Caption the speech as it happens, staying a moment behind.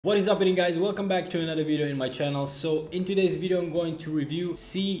What is happening, guys? Welcome back to another video in my channel. So in today's video I'm going to review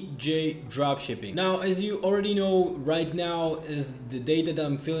CJ Dropshipping. Now, as you already know, right now is the day that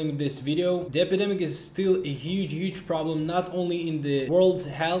I'm filming this video. The epidemic is still a huge problem, not only in the world's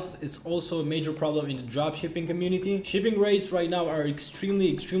health, it's also a major problem in the dropshipping community. Shipping rates right now are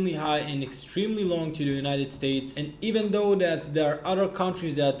extremely high and extremely long to the United States, and even though that there are other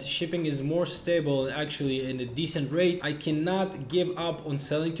countries that shipping is more stable and actually in a decent rate, I cannot give up on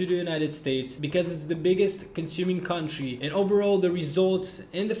selling to the United States because it's the biggest consuming country, and overall the results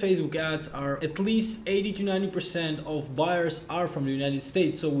in the Facebook ads are at least 80 to 90% of buyers are from the United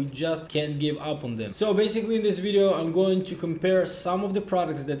States, so we just can't give up on them. So basically in this video I'm going to compare some of the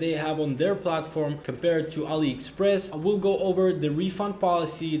products that they have on their platform compared to Alexpress. I will go over the refund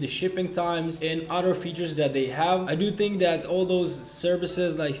policy, the shipping times, and other features that they have. I do think that all those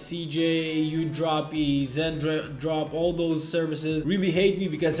services like CJ, Droppy, Drop, all those services really hate me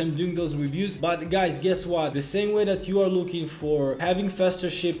because I'm doing those reviews. But guys, guess what? The same way that you are looking for having faster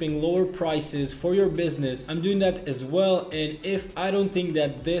shipping, lower prices for your business, I'm doing that as well. And if I don't think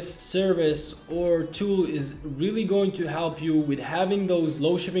that this service or tool is really going to help you with having those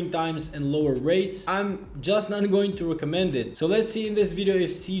low shipping times and lower rates, I'm just not going to recommend it. So let's see in this video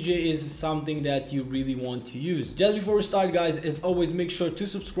if CJ is something that you really want to use. Just before we start, guys, as always, make sure to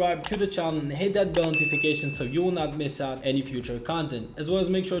subscribe to the channel and hit that bell notification so you will not miss out any future content, as well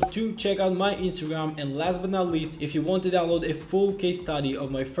as make sure to check out my Instagram. And last but not least, if you want to download a full case study of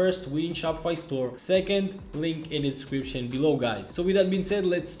my first winning Shopify store, second link in the description below, guys. So with that being said,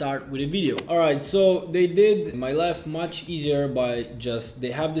 let's start with a video. All right, so they did my life much easier by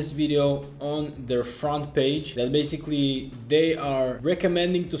they have this video on their front page that basically they are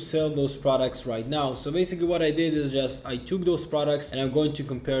recommending to sell those products right now. So basically what I did is I took those products and I'm going to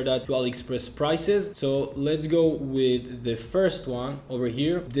compare that to AliExpress prices. So let's go with the first one over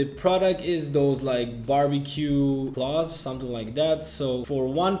here. The product is those like barbecue claws, something like that. So for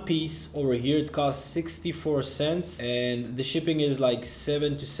one piece over here it costs 64 cents and the shipping is like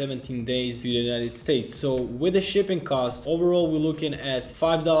 7 to 17 days to the United States. So with the shipping cost overall we're looking at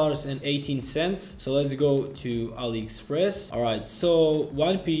 $5.18. So let's go to AliExpress. All right, so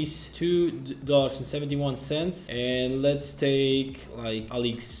one piece $2.71, and let's take like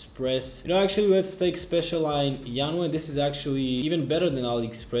AliExpress. Actually let's take special line Yanwen. This is actually even better than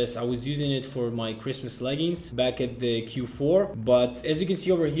AliExpress. I was using it for my Christmas leggings back at the Q4, but as you can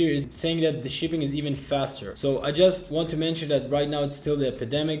see over here it's saying that the shipping is even faster. So I just want to mention that right now it's still the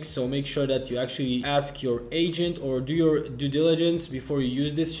epidemic, so make sure that you actually ask your agent or do your due diligence before you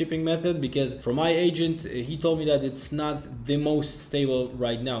use this shipping method, because for my agent he told me that it's not the most stable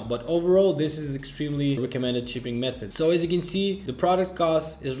right now, but overall this is extremely recommended shipping method. So as you can see the product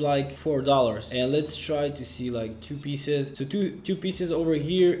cost is like $4, and let's try to see like two pieces. So two pieces over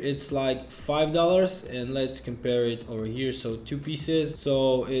here it's like $5, and let's compare it over here. So two pieces,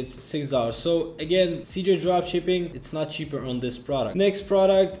 so it's $6. So again, CJ Dropshipping, it's not cheaper on this product. Next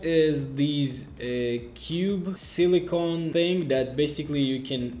product is these cube silicone thing that basically you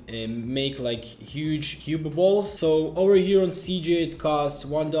can make like huge cube balls. So over here on CJ it costs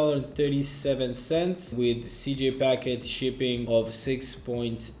 $1.37 with CJ packet shipping of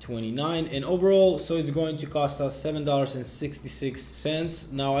 6.29, and overall so it's going to cost us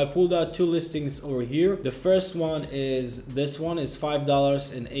 $7.66. Now I pulled out two listings over here. The first one is this one is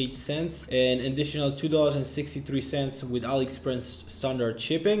 $5.08 and additional $2.63 with AliExpress standard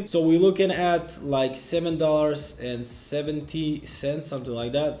shipping. So we're looking at like $7.70, something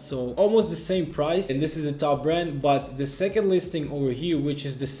like that. So almost the same price, and this is a top brand. But the second listing over here, which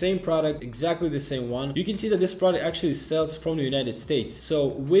is the same product, exactly the same one, you can see that this product actually sells from the United States. So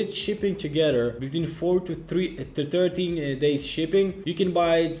with shipping together between 4 to 13 days shipping, you can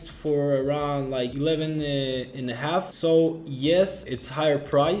buy it for around like 11 and a half. So yes, it's higher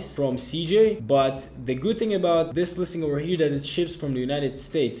price from CJ, but the good thing about this listing over here that it ships from the United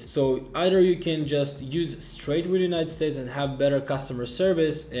States. So either you can just use straight with the United States and have better customer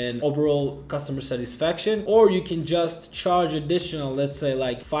service and overall customer satisfaction, or you can just charge additional, let's say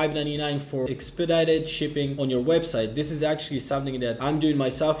like $5.99 for expedited shipping on your website. This is actually something that I'm doing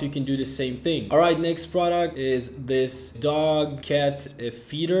myself. You can do the same thing. All right, next product is this dog cat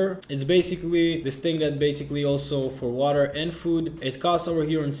feeder. It's basically this thing that basically also for water and food. It costs over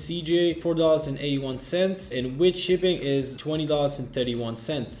here on CJ $4.81, and with shipping is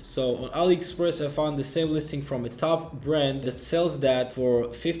 $20.31. So on AliExpress I found the same listing from a top brand that sells that for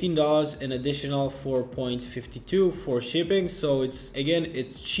 $15 and additional $4.52 for shipping. So it's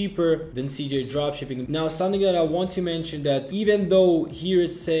cheaper than CJ Dropshipping. Now something that I want to mention, that even though here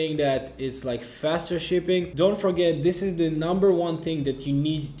it's saying that it's like faster shipping, don't forget this is the #1 one thing that you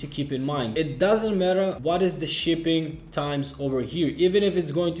need to keep in mind. It doesn't matter what is the shipping times over here, even if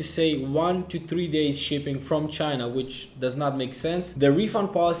it's going to say 1 to 3 days shipping from China, which does not make sense. The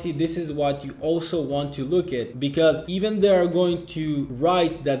refund policy, this is what you also want to look at, because even they are going to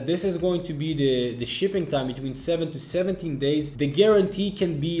write that this is going to be the shipping time between 7 to 17 days, the guarantee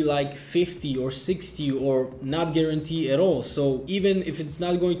can be like 50 or 60 or not guarantee at all. So even if it's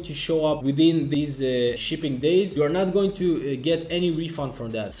not going to show up within these shipping days, you are not going to get any refund from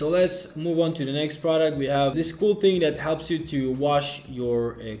that. So let's move on to the next product. We have this cool thing that helps you to wash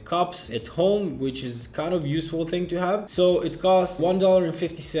your cups at home, which is kind of useful thing to have. So it costs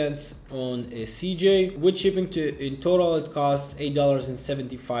 $1.50 on CJ. With shipping in total it costs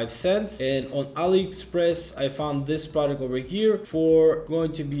 $8.75, and on Alexpress I found this product over here for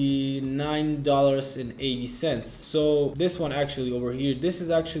going to be $9.80. so this one actually over here, this is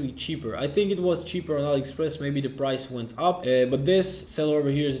actually cheaper. I think it was cheaper on Alexpress, maybe the price went up, but this seller over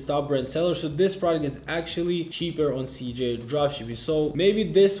here is a top brand seller, so this product is actually cheaper on CJ Dropshipping. So maybe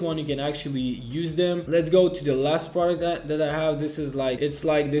this one you can actually use them. Let's go to the last product that I have. This is like, it's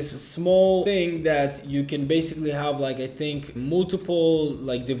like this small thing that you can basically have like, I think, multiple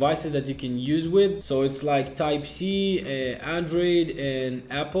like devices that you can use with. So it's like Type-C, Android and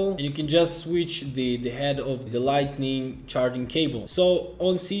Apple, and you can just switch the head of the lightning charging cable. So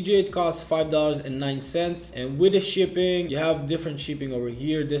on CJ it costs $5.09, and with the shipping you have different shipping over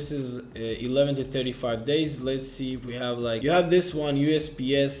here. This is 11 to 35 days. Let's see if we have like, you have this one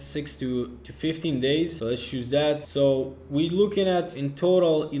USPS 6 to 15 days, so let's choose that. So we're looking at in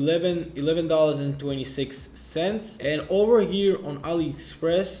total $11.26, and over here on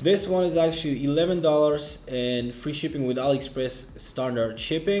AliExpress this one is actually $11 and free shipping with AliExpress standard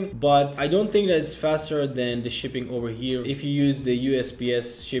shipping, but I don't think that it's faster than the shipping over here if you use the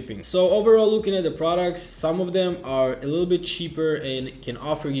USPS shipping. So overall, looking at the products, some of them are a little bit cheaper and can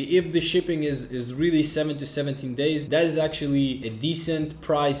offer you, if the shipping is really 7 to 17 days, that is actually a decent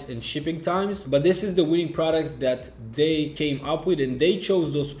price and shipping times. But this is the winning products that they came up with, and they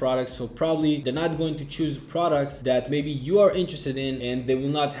chose those products, so probably they're not going to choose products that maybe you are interested in, and they will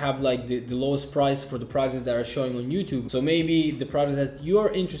not have like the lowest price for the products that are showing on YouTube. So maybe the products that you are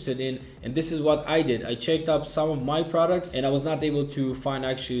interested in, and this is what I did. I checked up some of my products and I was not able to find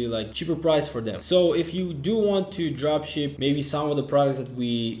actually like cheaper price for them. So if you do want to drop ship maybe some of the products that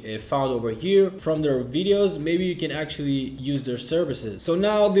we found over here from their videos, maybe you can actually use their services. So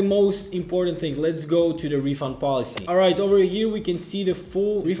now the most important thing, let's go to the refund policy. All right, over here we can see the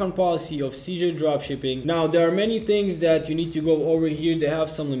full refund policy of CJ Dropshipping. Now there are many things that you need to go over here. They have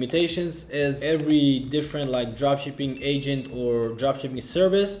some limitations as every different like dropshipping agent or dropshipping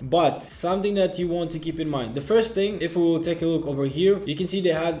service, but something that you want to keep in mind. The first thing, if we will take a look over here, you can see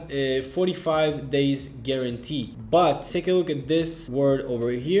they had a 45 days guarantee, but take a look at this word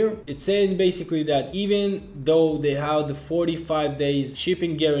over here. It's saying basically that even though they have the 45 days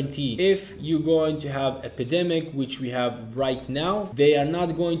shipping guarantee, if you're going to have epidemic, which we have right now, they are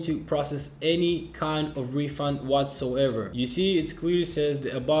not going to process any kind of refund whatsoever. You see, it clearly says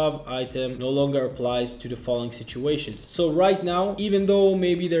the above item no longer applies to the following situations. So right now, even though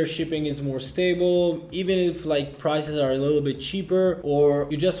maybe their shipping is more stable, even if like prices are a little bit cheaper, or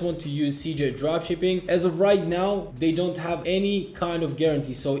you just want to use CJ Dropshipping, as of right now they don't have any kind of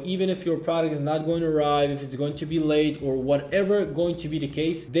guarantee. So even if your product is not going to arrive, if it's going to be late or whatever going to be the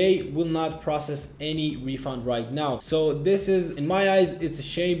case, they will not process any refund right now. So this is, in my eyes, it's a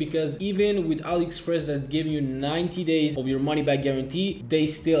shame, because even with AliExpress that give you 90 days of your money back guarantee, they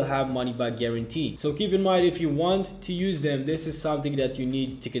still have money back guarantee. So keep in mind, if you want to use them, this is something that you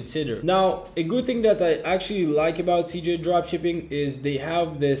need to consider. Now, a good thing that I actually like about CJ Dropshipping is they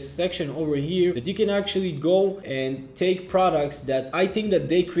have this section over here that you can actually go and take products that I think that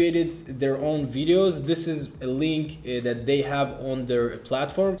they created their own videos. This is a link that they have on their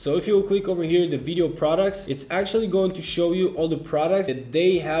platform. So if you click over here, the video products, it's actually going to show you all the products that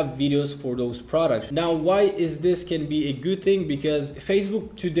they have videos for those products. Now, why is this can be a good thing? Because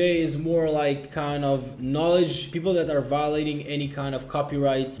Facebook today is more like kind of knowledge, people that are violating any kind of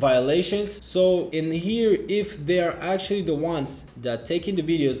copyright violations. So in here, if they are actually the ones that taking the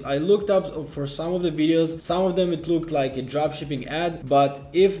videos, I looked up for some of the videos, some of them it looked like a dropshipping ad, but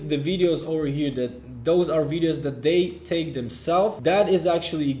if the videos over here that those are videos that they take themselves. That is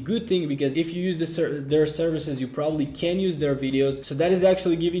actually a good thing, because if you use their services, you probably can use their videos. So that is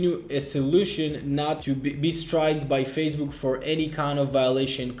actually giving you a solution not to be striked by Facebook for any kind of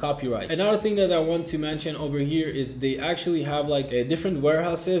violation copyright. Another thing that I want to mention over here is they actually have like different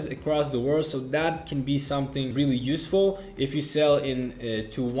warehouses across the world, so that can be something really useful if you sell in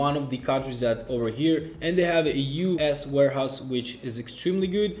to one of the countries that over here, and they have a US warehouse, which is extremely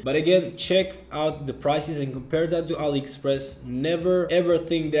good. But again, check out the prices and compare that to AliExpress. Never ever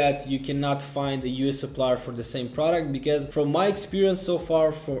think that you cannot find a US supplier for the same product, because from my experience so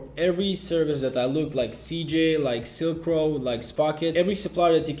far, for every service that I looked, like CJ, like Silk Road, like Spocket, every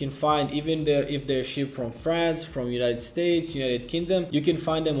supplier that you can find, even if they're shipped from France, from United States, United Kingdom, you can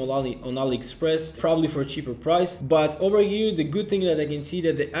find them on AliExpress, probably for a cheaper price. But over here, the good thing that I can see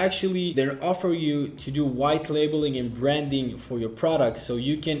that they offer you to do white labeling and branding for your products, so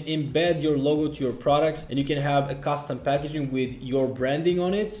you can embed your logo to your products and you can have a custom packaging with your branding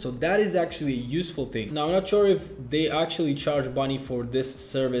on it. So that is actually a useful thing. Now, I'm not sure if they actually charge money for this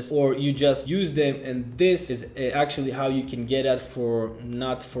service or you just use them, and this is actually how you can get that for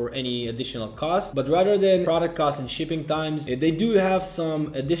not for any additional cost, but rather than product costs and shipping times, they do have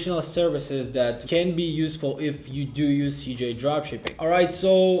some additional services that can be useful if you do use CJ Dropshipping. All right,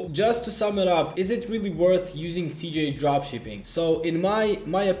 so just to sum it up, is it really worth using CJ Dropshipping? So in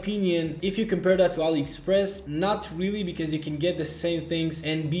my opinion, if you compare that to AliExpress, not really, because you can get the same things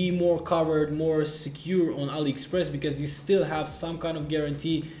and be more covered, more secure on AliExpress, because you still have some kind of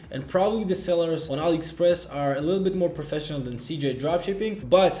guarantee, and probably the sellers on AliExpress are a little bit more professional than CJ Dropshipping.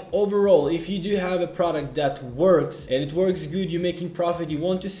 But overall, if you do have a product that works and it works good, you're making profit, you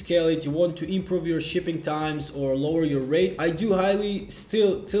want to scale it, you want to improve your shipping times or lower your rate, I do highly,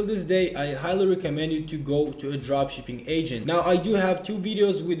 still till this day, I highly recommend you to go to a dropshipping agent. Now, I do have 2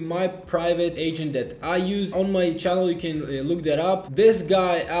 videos with my private agent that I use on my channel. You can look that up. This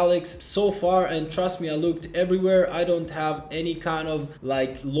guy Alex, so far, and trust me, I looked everywhere, I don't have any kind of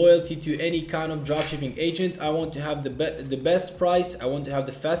like loyalty to any kind of dropshipping agent. I want to have the best price, I want to have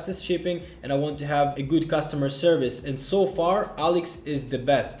the fastest shipping, and I want to have a good customer service. And so far, Alex is the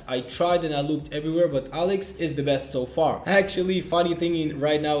best. I tried and I looked everywhere, but Alex is the best so far. Actually, funny thing,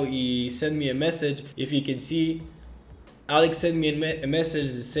 right now he sent me a message, if you can see, Alex sent me a message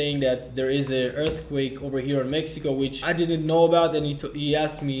saying that there is an earthquake over here in Mexico, which I didn't know about, and he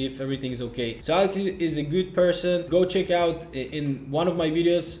asked me if everything's okay. So Alex is a good person. Go check out in one of my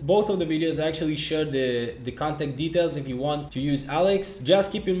videos, both of the videos, I actually shared the contact details if you want to use Alex.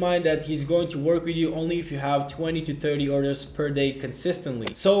 Just keep in mind that he's going to work with you only if you have 20 to 30 orders per day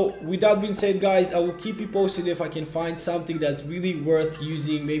consistently. So with that being said, guys, I will keep you posted if I can find something that's really worth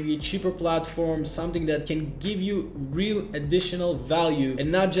using, maybe a cheaper platform, something that can give you real additional value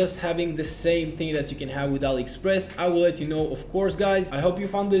and not just having the same thing that you can have with AliExpress. I will let you know, of course, guys. I hope you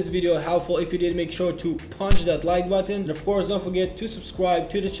found this video helpful. If you did, make sure to punch that like button, and of course, don't forget to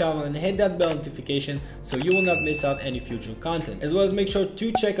subscribe to the channel and hit that bell notification so you will not miss out any future content. As well as make sure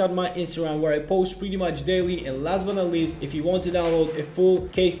to check out my Instagram, where I post pretty much daily. And last but not least, if you want to download a full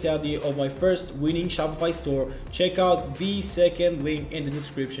case study of my first winning Shopify store, check out the second link in the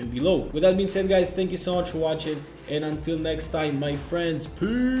description below. With that being said, guys, thank you so much for watching, and until next time, my friends,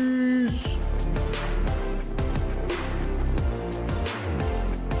 peace.